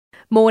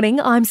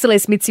Morning, I'm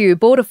Celeste Mitsu.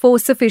 Border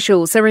Force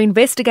officials are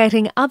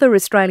investigating other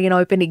Australian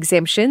Open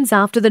exemptions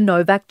after the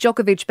Novak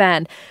Djokovic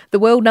ban. The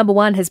world number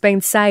one has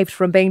been saved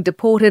from being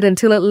deported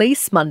until at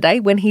least Monday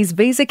when his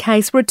visa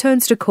case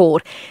returns to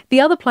court.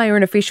 The other player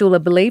and official are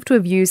believed to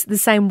have used the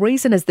same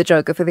reason as the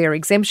Joker for their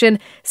exemption,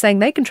 saying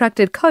they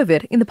contracted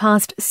COVID in the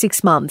past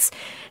 6 months.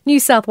 New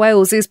South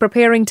Wales is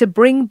preparing to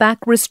bring back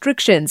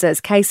restrictions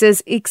as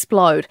cases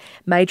explode.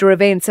 Major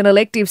events and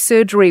elective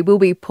surgery will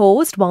be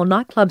paused while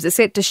nightclubs are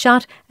set to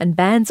shut and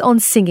bans on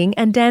singing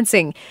and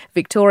dancing.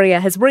 Victoria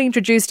has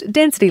reintroduced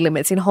density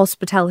limits in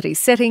hospitality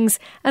settings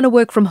and a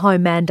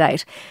work-from-home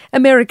mandate.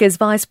 America's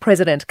Vice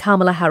President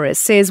Kamala Harris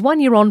says 1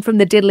 year on from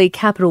the deadly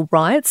Capitol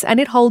riots, and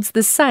it holds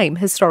the same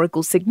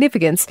historical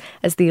significance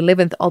as the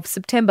 11th of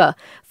September.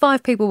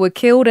 5 people were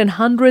killed and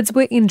hundreds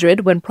were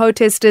injured when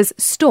protesters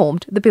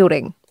stormed the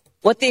building.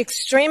 What the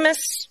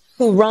extremists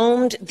who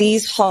roamed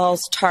these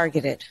halls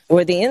targeted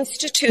were the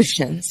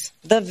institutions,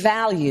 the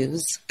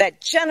values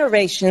that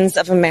generations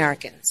of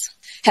Americans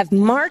have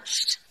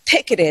marched,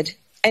 picketed,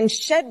 and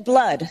shed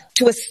blood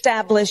to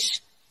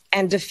establish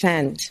and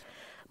defend.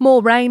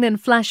 More rain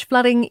and flash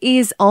flooding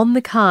is on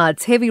the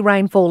cards. Heavy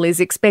rainfall is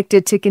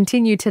expected to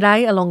continue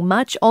today along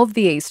much of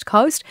the east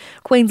coast.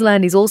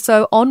 Queensland is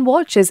also on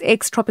watch as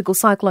ex-tropical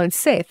cyclone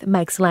Seth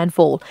makes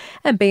landfall.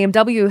 And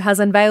BMW has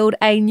unveiled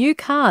a new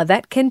car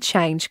that can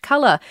change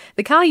colour.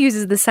 The car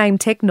uses the same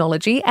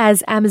technology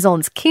as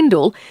Amazon's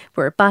Kindle,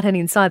 where a button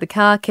inside the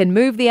car can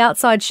move the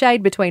outside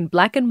shade between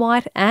black and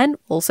white and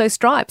also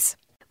stripes.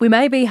 We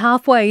may be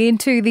halfway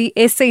into the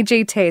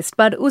SCG test,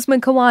 but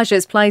Usman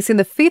Khawaja's place in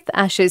the 5th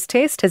Ashes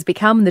test has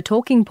become the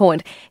talking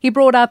point. He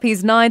brought up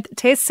his 9th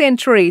test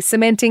century,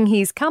 cementing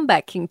his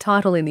comeback king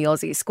title in the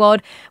Aussie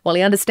squad. While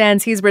he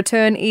understands his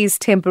return is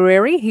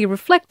temporary, he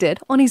reflected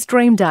on his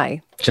dream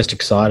day. Just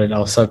excited. I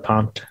was so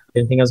pumped.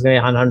 Didn't think I was going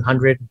to get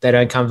 100. They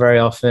don't come very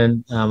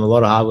often. A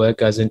lot of hard work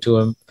goes into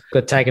them.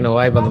 Got taken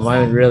away by the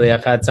moment, really.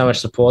 I've had so much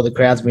support. The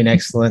crowd's been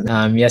excellent.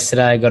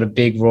 Yesterday, I got a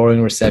big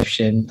roaring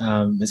reception.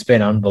 It's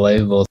been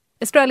unbelievable.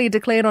 Australia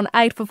declared on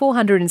 8 for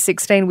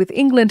 416 with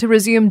England to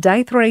resume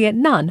day 3 at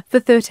none for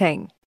 13.